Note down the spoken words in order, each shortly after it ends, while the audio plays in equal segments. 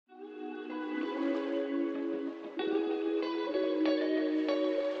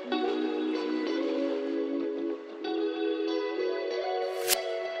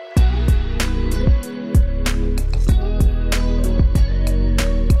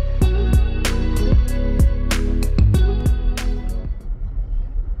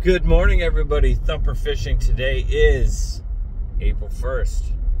Good morning, everybody. Thumpr fishing. Today is April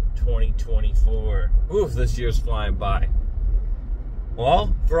 1st, 2024. Oof, this year's flying by.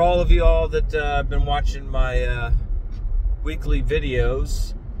 Well, for all of you all that have been watching my weekly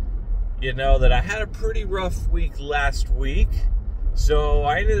videos, you know that I had a pretty rough week last week. So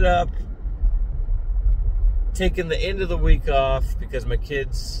I ended up taking the end of the week off because my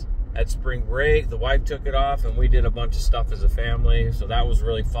kids at spring break, the wife took it off and we did a bunch of stuff as a family, so that was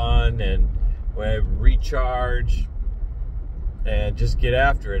really fun, and we recharge and just get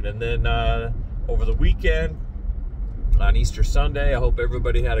after it. And then over the weekend on Easter Sunday, I hope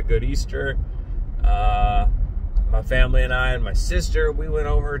everybody had a good Easter. My family and I and my sister, we went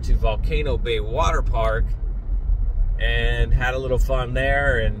over to Volcano Bay Water Park and had a little fun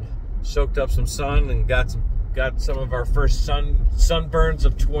there and soaked up some sun and got some of our first sunburns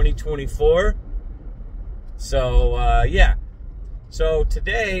of 2024. So yeah, so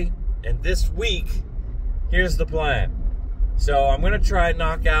today and this week, here's the plan. So I'm gonna try and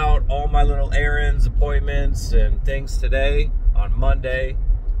knock out all my little errands, appointments, and things today on Monday.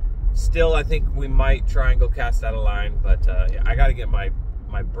 Still, I think we might try and go cast out a line, but yeah, I gotta get my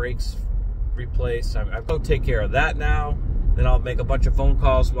brakes replaced. I'll go take care of that now. Then I'll make a bunch of phone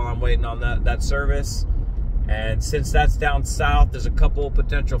calls while I'm waiting on that service. And since that's down south, there's a couple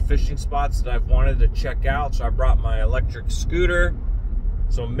potential fishing spots that I've wanted to check out. So I brought my electric scooter.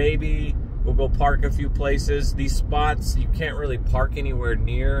 So maybe we'll go park a few places. These spots, you can't really park anywhere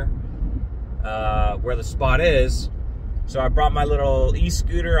near where the spot is. So I brought my little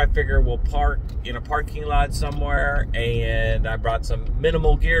e-scooter. I figure we'll park in a parking lot somewhere. And I brought some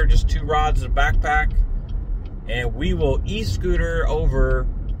minimal gear, just 2 rods and a backpack. And we will e-scooter over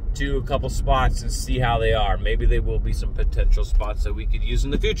to a couple spots and see how they are. Maybe they will be some potential spots that we could use in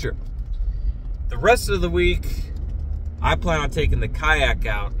the future. The rest of the week, I plan on taking the kayak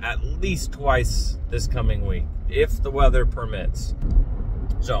out at least twice this coming week, if the weather permits.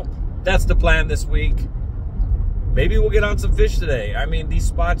 So that's the plan this week. Maybe we'll get on some fish today. I mean, these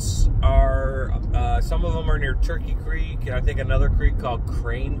spots are, some of them are near Turkey Creek, and I think another creek called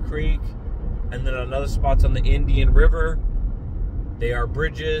Crane Creek, and then another spot's on the Indian River. They are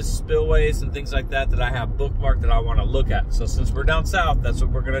bridges, spillways, and things like that I have bookmarked that I want to look at. So since we're down south, that's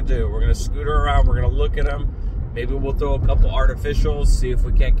what we're going to do. We're going to scooter around. We're going to look at them. Maybe we'll throw a couple artificials, see if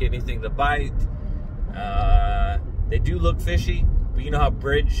we can't get anything to bite. They do look fishy, but you know how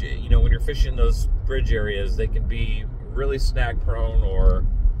bridge, you know, when you're fishing those bridge areas, they can be really snag prone or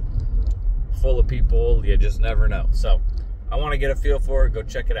full of people. You just never know. So I want to get a feel for it, go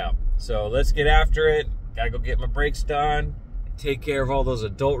check it out. So let's get after it. Got to go get my brakes done. Take care of all those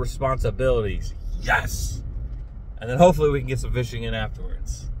adult responsibilities. Yes! And then hopefully we can get some fishing in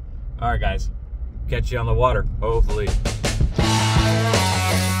afterwards. All right, guys. Catch you on the water, hopefully.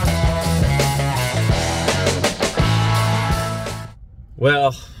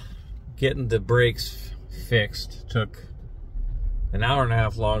 Well, getting the brakes fixed took an hour and a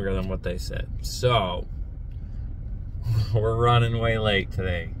half longer than what they said. So, we're running way late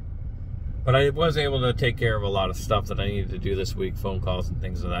today. But I was able to take care of a lot of stuff that I needed to do this week, phone calls and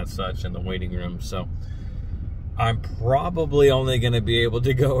things of that such in the waiting room. So I'm probably only going to be able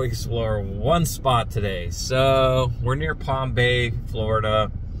to go explore one spot today. So we're near Palm Bay,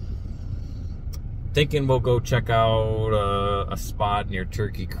 Florida. Thinking we'll go check out a spot near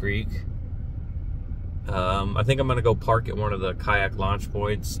Turkey Creek. I think I'm going to go park at one of the kayak launch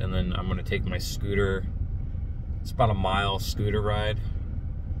points, and then I'm going to take my scooter. It's about a mile scooter ride.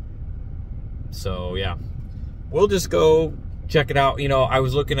 So yeah, we'll just go check it out. You know, I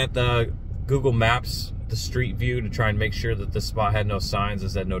was looking at the Google Maps, the street view, to try and make sure that the spot had no signs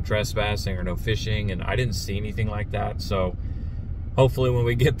that said no trespassing or no fishing, and I didn't see anything like that. So hopefully when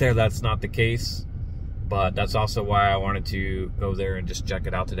we get there, that's not the case. But that's also why I wanted to go there and just check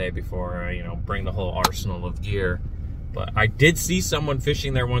it out today before I, you know, bring the whole arsenal of gear. But I did see someone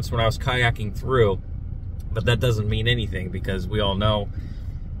fishing there once when I was kayaking through, but that doesn't mean anything because we all know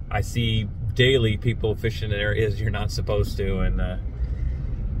I see daily people fishing in areas you're not supposed to, and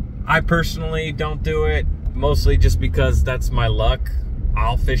I personally don't do it, mostly just because that's my luck.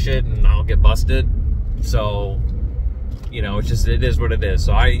 I'll fish it and I'll get busted. So, you know, it is what it is.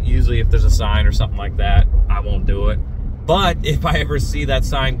 So I usually, if there's a sign or something like that, I won't do it. But if I ever see that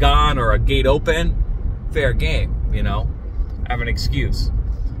sign gone or a gate open, fair game, you know, I have an excuse.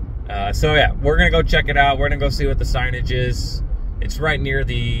 So yeah, we're gonna go check it out. We're gonna go see what the signage is. It's right near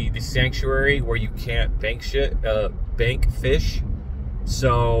the sanctuary where you can't bank fish.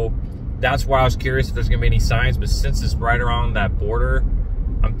 So that's why I was curious if there's gonna be any signs, but since it's right around that border,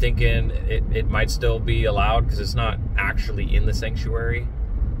 I'm thinking it might still be allowed because it's not actually in the sanctuary.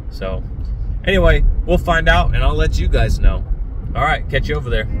 So anyway, we'll find out and I'll let you guys know. All right, catch you over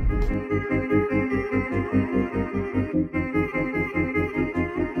there.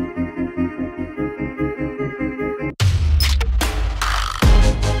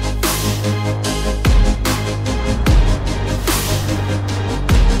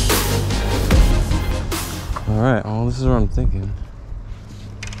 Alright, well, this is what I'm thinking.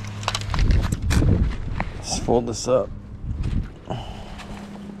 Let's fold this up.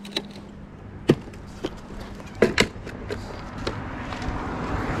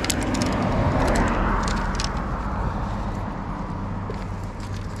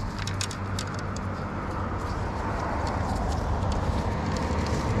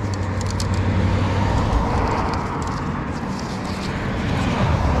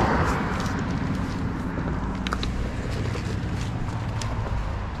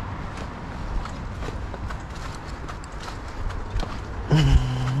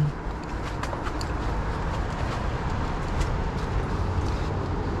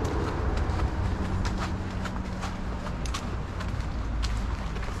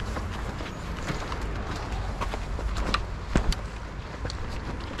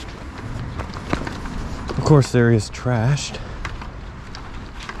 Of course, there is trashed.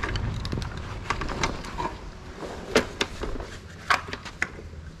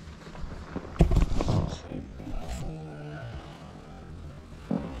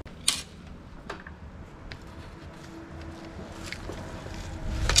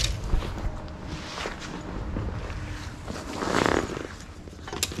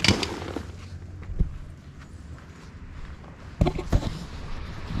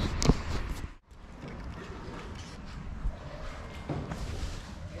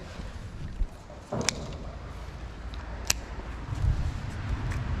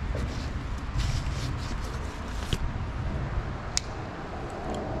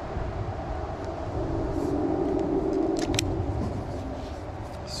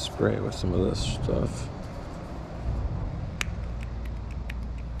 Spray with some of this stuff.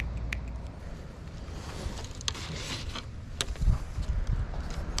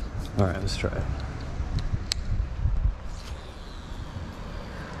 All right, let's try it.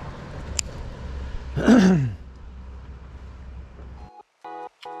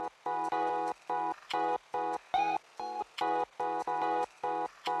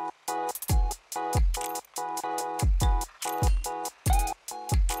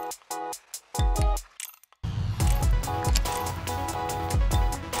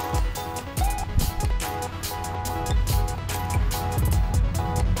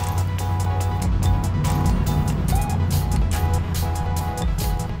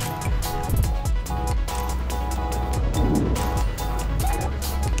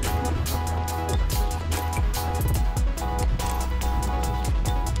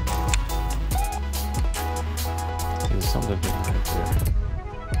 Something right there.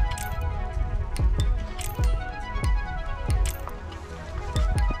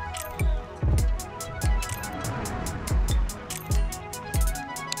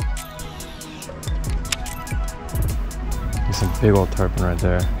 There's some big old tarpon right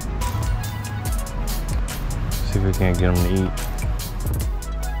there. See if we can't get them to eat.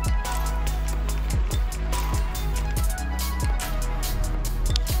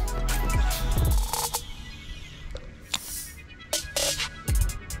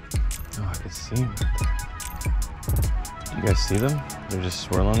 See them. You guys see them? They're just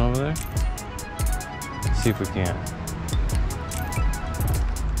swirling over there. Let's see if we can.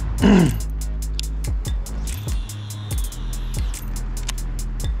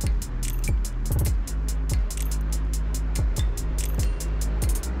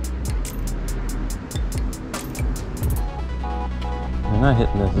 They're not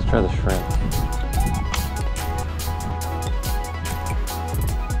hitting this. Let's try the shrimp.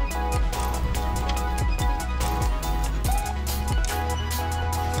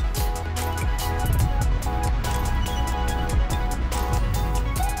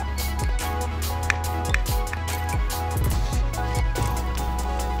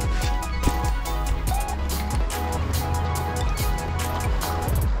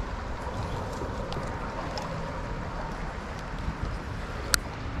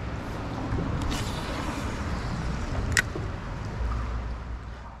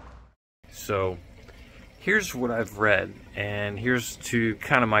 So here's what I've read, and here's to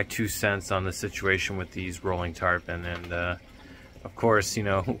kind of my 2 cents on the situation with these rolling tarpon. And of course, you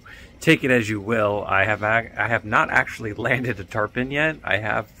know, take it as you will. I have not actually landed a tarpon yet. I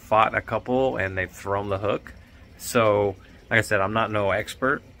have fought a couple and they've thrown the hook. So like I said, I'm not no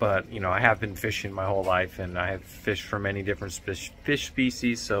expert, but you know, I have been fishing my whole life, and I have fished for many different fish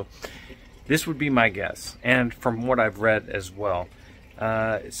species, so this would be my guess, and from what I've read as well.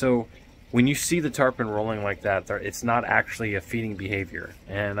 So when you see the tarpon rolling like that, it's not actually a feeding behavior,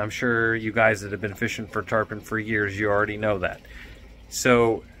 and I'm sure you guys that have been fishing for tarpon for years, you already know that.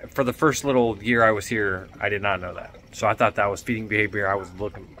 So for the first little year I was here, I did not know that. So I thought that was feeding behavior. I was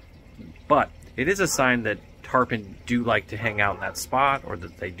looking, but it is a sign that tarpon do like to hang out in that spot, or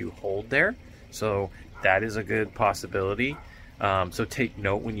that they do hold there. So that is a good possibility. So take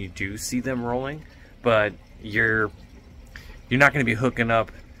note when you do see them rolling, but you're not going to be hooking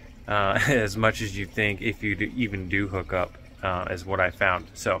up as much as you think, if you even do hook up, is what I found.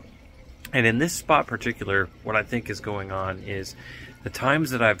 So, and in this spot particular, what I think is going on is the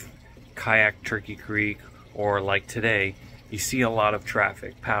times that I've kayaked Turkey Creek, or like today, you see a lot of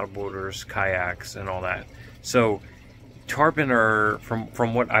traffic, paddleboarders, kayaks, and all that. So tarpon are,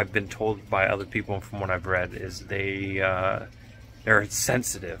 from what I've been told by other people and from what I've read, is they're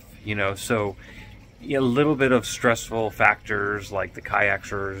sensitive, you know. So a little bit of stressful factors like the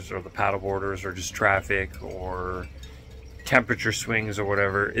kayakers or the paddleboarders, or just traffic or temperature swings or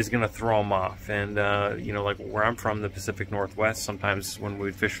whatever, is going to throw them off. And you know, like where I'm from, the Pacific Northwest, sometimes when we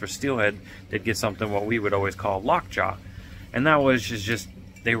would fish for steelhead, they'd get something what we would always call lockjaw, and that was just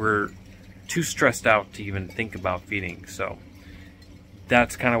they were too stressed out to even think about feeding. So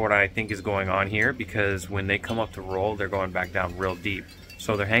that's kind of what I think is going on here, because when they come up to roll, they're going back down real deep.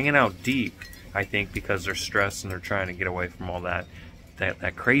 So they're hanging out deep, I think, because they're stressed and they're trying to get away from all that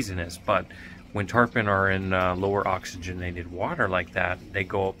craziness. But when tarpon are in lower oxygenated water like that, they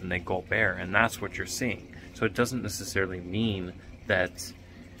go up and they gulp air, and that's what you're seeing. So it doesn't necessarily mean that,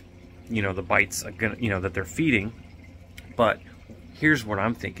 you know, the bites are gonna, you know, that they're feeding. But here's what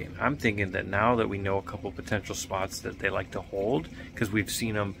I'm thinking. I'm thinking that now that we know a couple potential spots that they like to hold, because we've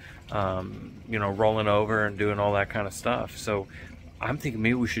seen them, you know, rolling over and doing all that kind of stuff. So I'm thinking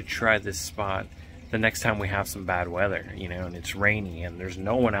maybe we should try this spot the next time we have some bad weather, you know, and it's rainy and there's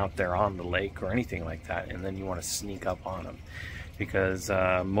no one out there on the lake or anything like that, and then you want to sneak up on them. Because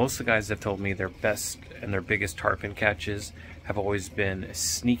most of the guys have told me their best and their biggest tarpon catches have always been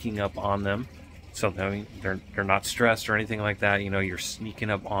sneaking up on them. So they're not stressed or anything like that. You know, you're sneaking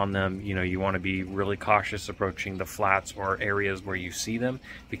up on them. You know, you want to be really cautious approaching the flats or areas where you see them,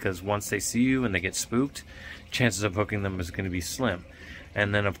 because once they see you and they get spooked, chances of hooking them is going to be slim.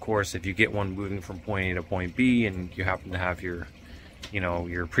 And then of course, if you get one moving from point A to point B, and you happen to have your, you know,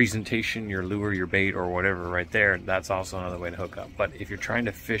 your presentation, your lure, your bait, or whatever right there, that's also another way to hook up. But if you're trying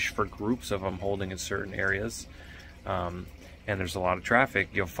to fish for groups of them holding in certain areas, and there's a lot of traffic,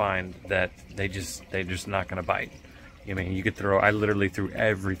 you'll find that they're just not going to bite. I mean, you could I literally threw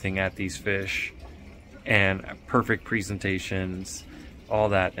everything at these fish, and perfect presentations, all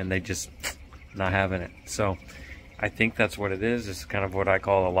that, and they just not having it. So I think that's what it is. It's kind of what I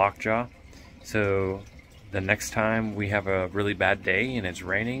call a lockjaw. So the next time we have a really bad day and it's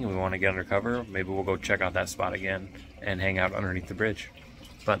raining and we want to get under cover, maybe we'll go check out that spot again and hang out underneath the bridge.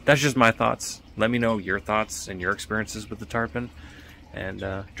 But that's just my thoughts. Let me know your thoughts and your experiences with the tarpon, and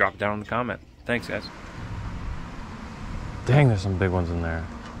drop it down in the comment. Thanks, guys. Dang, there's some big ones in there.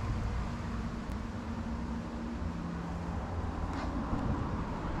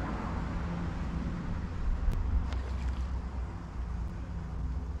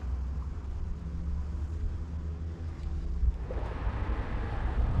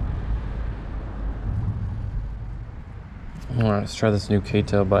 Alright, let's try this new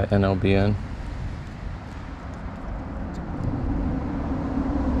K-tail by NLBN.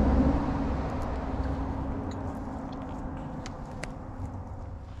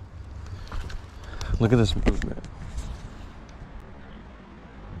 Look at this movement.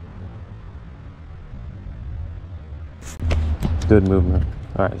 Good movement.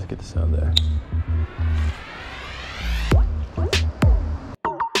 Alright, let's get this out of there.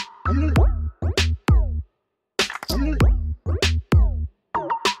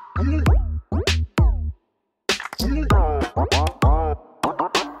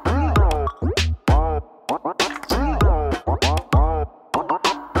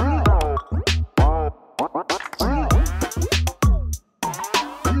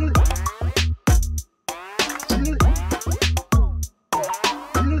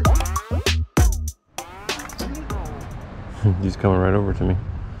 He's coming right over to me.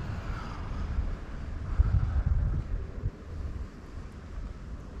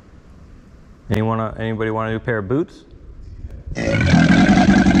 Anybody want a new pair of boots?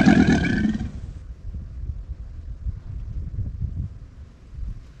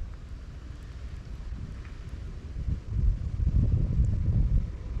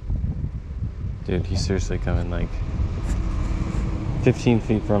 Dude, he's seriously coming like 15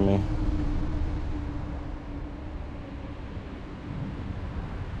 feet from me.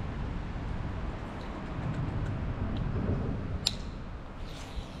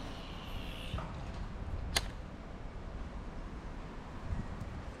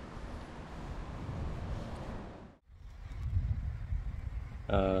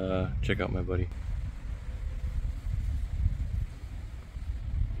 Check out my buddy.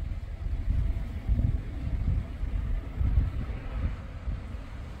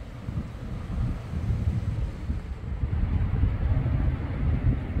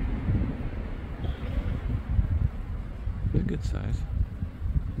 They're good size.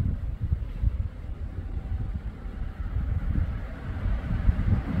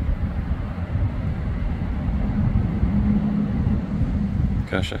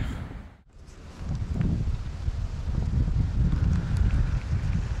 Gosh,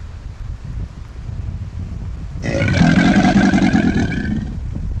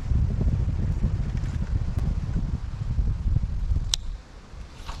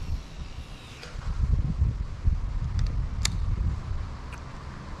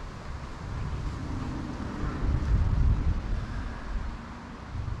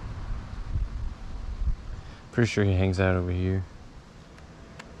 pretty sure he hangs out over here.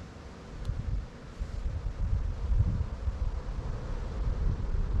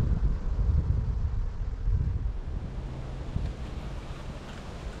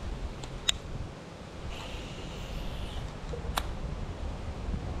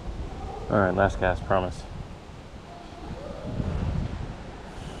 All right, last cast, promise.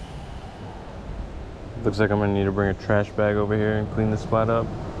 Looks like I'm gonna need to bring a trash bag over here and clean this spot up.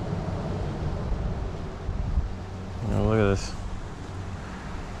 Oh, look at this.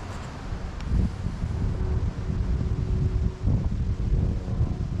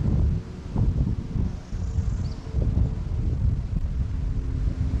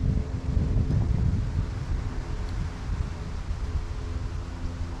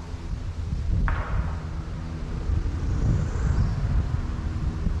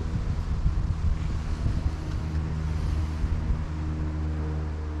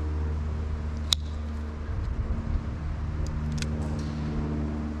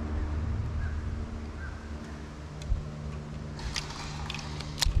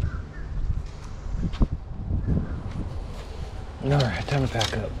 All right, time to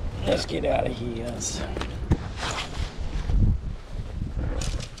pack up. Let's get out of here. This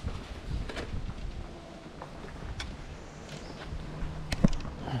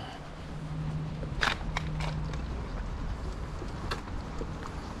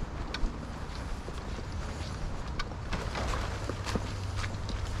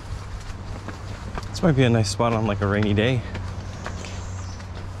might be a nice spot on like a rainy day.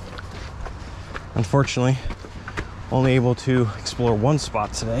 Unfortunately, only able to explore one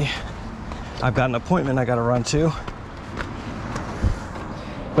spot today. I've got an appointment I gotta run to.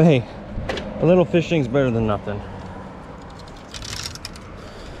 But hey, a little fishing's better than nothing.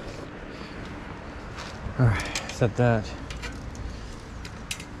 All right, set that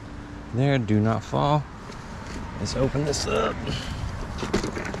there, do not fall. Let's open this up.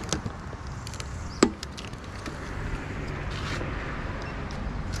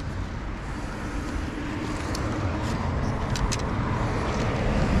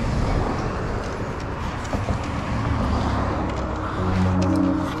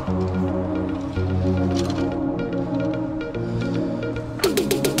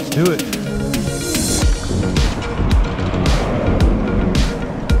 Do it.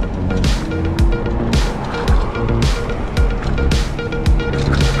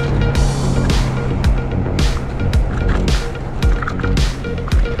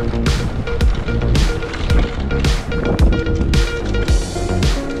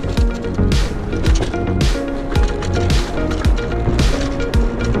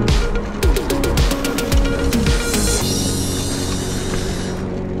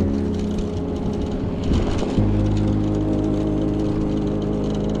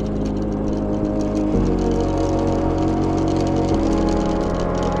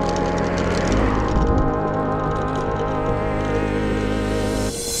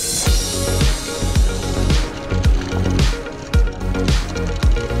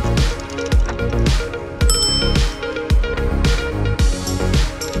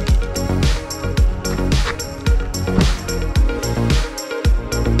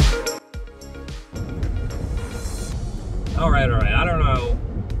 All right. I don't know.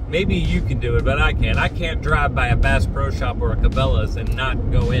 Maybe you can do it, but I can't. I can't drive by a Basspro shop or a Cabela's and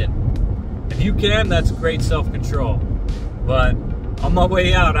not go in. If you can, that's great self-control. But on my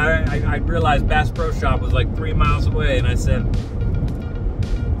way out, I realized Basspro shop was like 3 miles away, and I said,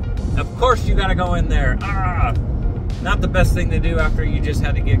 of course you gotta go in there. Not the best thing to do after you just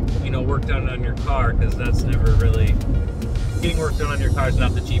had to get, you know, work done on your car, because that's never really, getting work done on your car is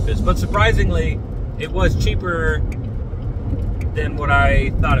not the cheapest. But surprisingly, it was cheaper than what I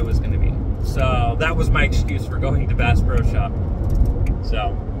thought it was going to be. So that was my excuse for going to Basspro shop.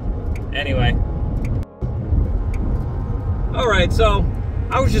 So anyway, all right, so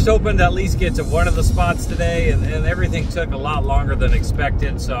I was just hoping to at least get to one of the spots today, and everything took a lot longer than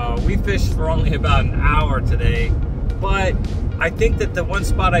expected. So we fished for only about an hour today, but I think that the one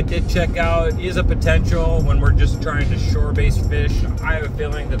spot I did check out is a potential when we're just trying to shore-based fish. I have a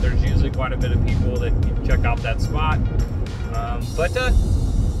feeling that there's usually quite a bit of people that check out that spot.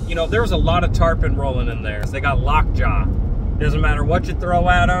 You know, there's a lot of tarpon rolling in there. They got lockjaw. Doesn't matter what you throw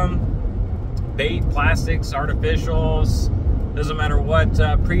at them, bait, plastics, artificials, doesn't matter what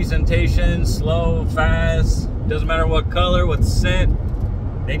presentation, slow, fast, doesn't matter what color, what scent,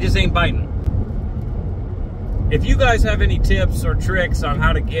 they just ain't biting. If you guys have any tips or tricks on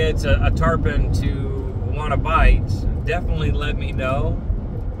how to get a tarpon to want to bite, definitely let me know.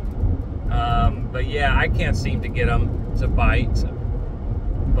 But yeah, I can't seem to get them to bite.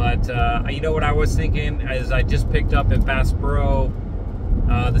 But you know what I was thinking is I just picked up at Basspro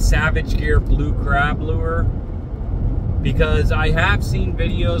the Savage Gear Blue Crab Lure, because I have seen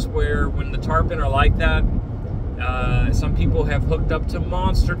videos where when the tarpon are like that, some people have hooked up to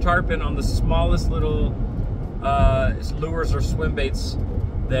monster tarpon on the smallest little lures or swim baits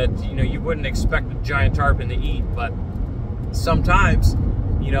that, you know, you wouldn't expect a giant tarpon to eat. But sometimes,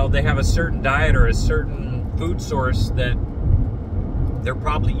 you know, they have a certain diet or a certain food source that they're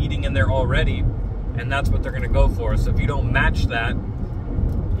probably eating in there already, and that's what they're going to go for. So if you don't match that,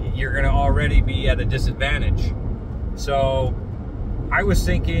 you're going to already be at a disadvantage. So I was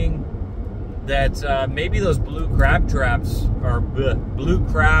thinking that maybe those blue crab traps or blue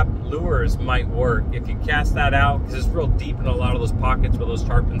crab lures might work if you cast that out, because it's real deep in a lot of those pockets where those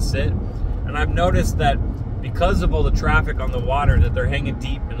tarpons sit. And I've noticed that because of all the traffic on the water, that they're hanging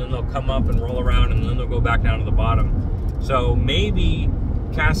deep, and then they'll come up and roll around, and then they'll go back down to the bottom. So maybe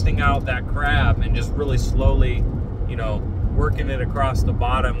casting out that crab and just really slowly, you know, working it across the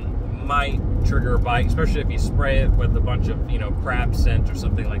bottom might trigger a bite, especially if you spray it with a bunch of, you know, crab scent or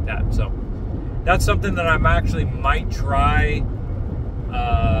something like that. So that's something that I'm actually might try,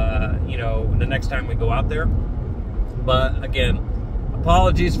 you know, the next time we go out there. But again,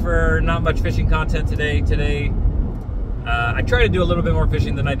 apologies for not much fishing content today. I try to do a little bit more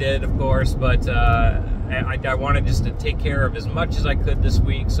fishing than I did, of course, but I wanted just to take care of as much as I could this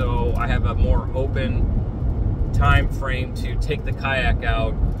week, so I have a more open time frame to take the kayak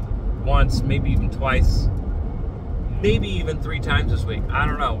out once, maybe even twice, maybe even 3 times this week. I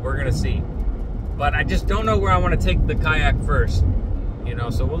don't know, we're gonna see. But I just don't know where I want to take the kayak first, you know,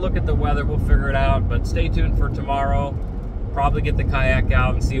 so we'll look at the weather, we'll figure it out. But stay tuned for tomorrow. Probably get the kayak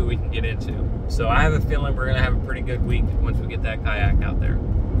out and see what we can get into. So I have a feeling we're gonna have a pretty good week once we get that kayak out there.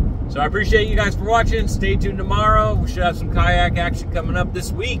 So I appreciate you guys for watching. Stay tuned tomorrow. We should have some kayak action coming up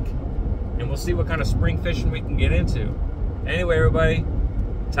this week, and we'll see what kind of spring fishing we can get into. Anyway, everybody,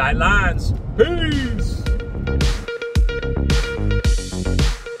 tight lines. Peace.